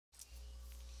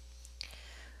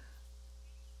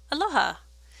Aloha!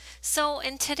 So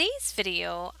in today's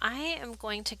video, I am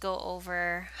going to go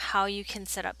over how you can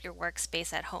set up your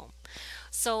workspace at home.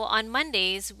 So on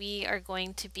Mondays, we are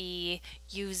going to be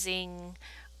using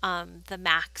the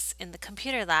Macs in the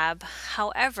computer lab.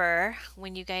 However,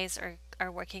 when you guys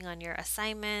are working on your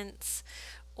assignments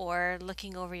or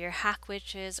looking over your hack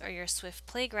witches or your Swift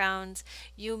playgrounds,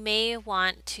 you may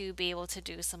want to be able to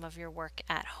do some of your work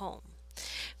at home.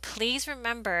 Please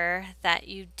remember that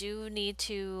you do need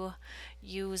to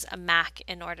use a Mac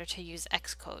in order to use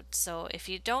Xcode. So if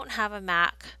you don't have a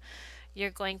Mac,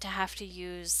 you're going to have to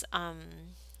use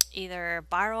either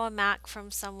borrow a Mac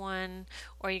from someone,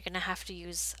 or you're going to have to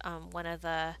use one of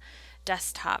the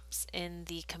desktops in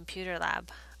the computer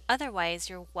lab. Otherwise,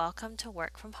 you're welcome to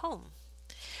work from home.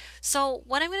 So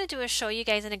what I'm going to do is show you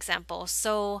guys an example.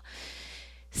 So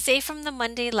say from the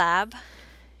Monday lab,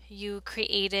 you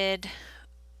created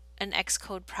an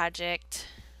Xcode project.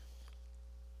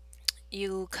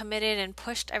 You committed and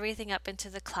pushed everything up into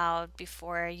the cloud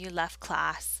before you left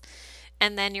class.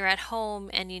 And then you're at home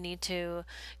and you need to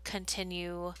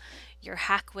continue your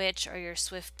Hackwitch or your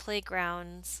Swift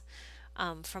playgrounds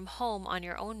from home on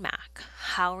your own Mac.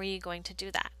 How are you going to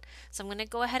do that? So I'm going to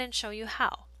go ahead and show you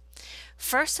how.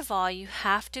 First of all, you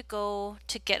have to go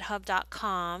to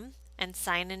github.com and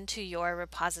sign into your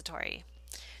repository.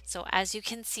 So as you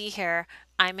can see here,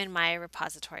 I'm in my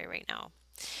repository right now.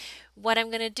 What I'm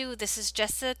going to do, this is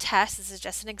just a test, this is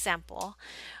just an example.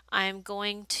 I'm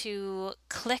going to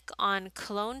click on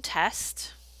clone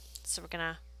test. So we're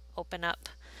going to open up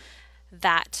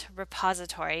that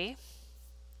repository.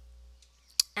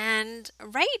 And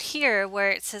right here where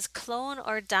it says clone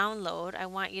or download, I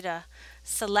want you to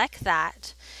select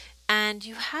that. And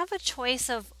you have a choice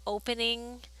of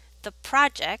opening the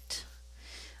project,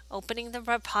 opening the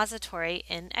repository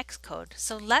in Xcode.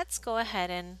 So let's go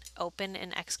ahead and open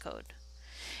in Xcode.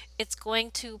 It's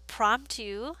going to prompt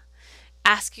you,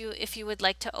 ask you if you would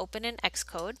like to open in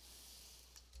Xcode.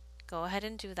 Go ahead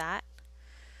and do that.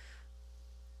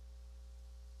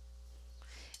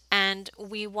 And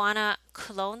we want to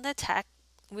clone the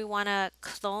we want to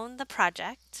clone the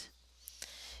project.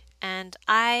 And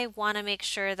I want to make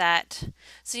sure that,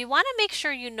 so you want to make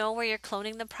sure you know where you're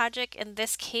cloning the project. In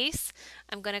this case,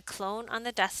 I'm going to clone on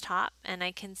the desktop, and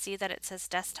I can see that it says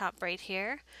desktop right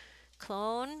here.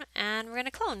 Clone, and we're going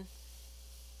to clone.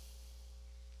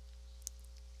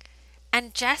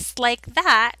 And just like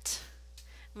that,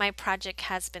 my project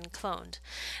has been cloned.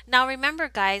 Now remember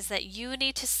guys that you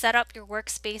need to set up your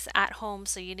workspace at home,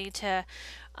 so you need to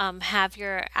have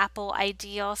your Apple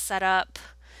ID all set up.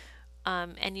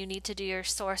 And you need to do your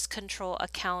source control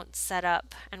account set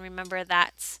up, and remember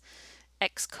that's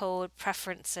Xcode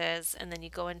preferences, and then you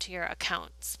go into your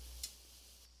accounts.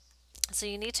 So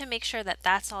you need to make sure that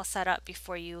that's all set up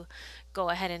before you go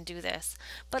ahead and do this.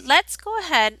 But let's go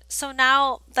ahead. So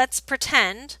now let's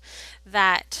pretend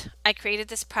that I created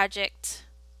this project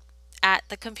at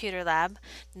the computer lab.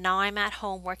 Now I'm at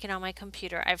home working on my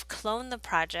computer. I've cloned the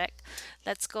project.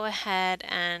 Let's go ahead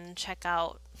and check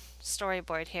out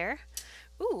storyboard here.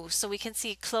 Ooh, so we can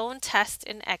see clone test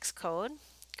in Xcode.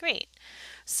 Great.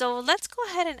 So let's go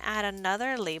ahead and add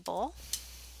another label.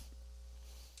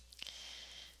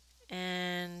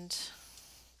 And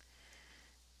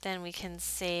then we can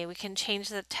say, we can change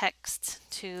the text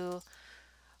to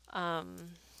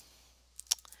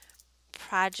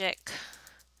project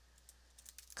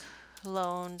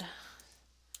cloned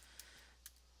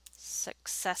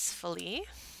successfully.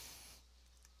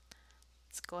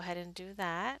 Let's go ahead and do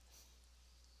that.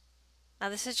 Now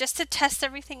this is just to test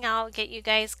everything out, get you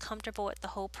guys comfortable with the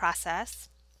whole process.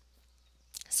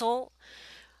 So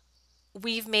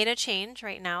we've made a change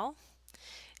right now,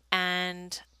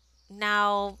 and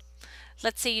now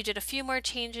let's say you did a few more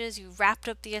changes, you wrapped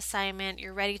up the assignment,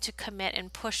 you're ready to commit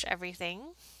and push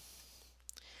everything.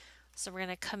 So we're going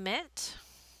to commit,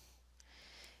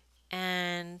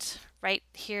 and right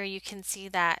here you can see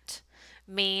that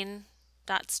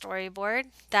main.storyboard.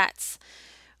 That's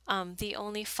the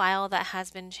only file that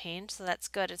has been changed, so that's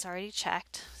good, it's already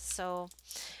checked. So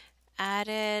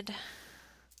added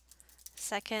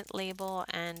second label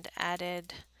and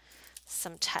added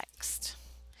some text.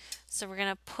 So we're going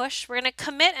to push, we're going to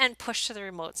commit and push to the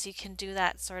remote, so you can do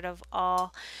that sort of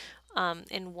all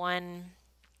in one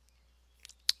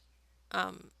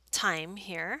time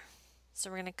here. So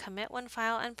we're going to commit one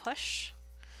file and push.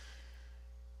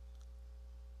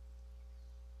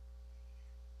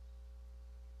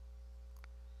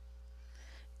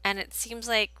 And it seems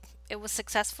like it was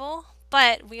successful,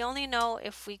 but we only know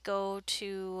if we go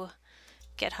to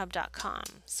github.com.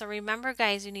 So remember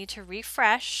guys, you need to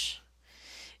refresh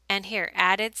and here,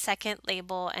 added second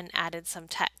label and added some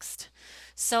text.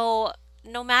 So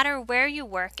no matter where you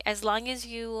work, as long as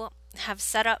you have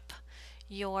set up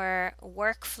your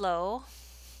workflow,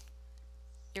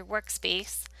 your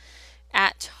workspace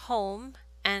at home,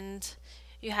 and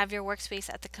you have your workspace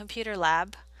at the computer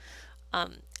lab,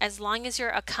 as long as your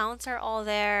accounts are all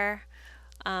there,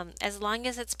 as long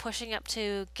as it's pushing up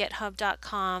to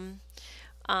github.com,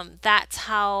 that's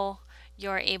how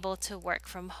you're able to work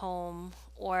from home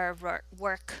or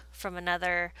work from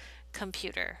another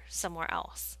computer somewhere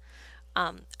else.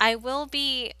 I will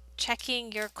be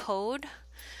checking your code,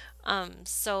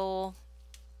 so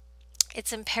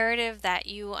it's imperative that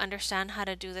you understand how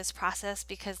to do this process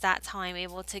because that's how I'm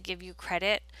able to give you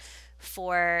credit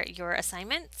for your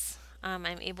assignments. I'm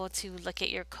able to look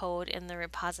at your code in the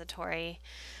repository.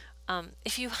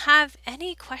 If you have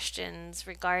any questions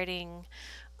regarding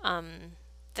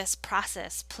this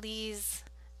process, please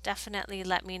definitely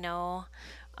let me know.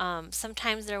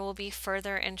 Sometimes there will be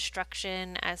further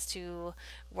instruction as to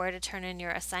where to turn in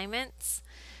your assignments.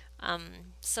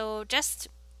 So just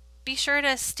be sure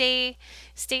to stay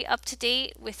up to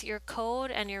date with your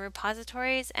code and your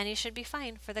repositories, and you should be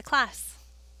fine for the class.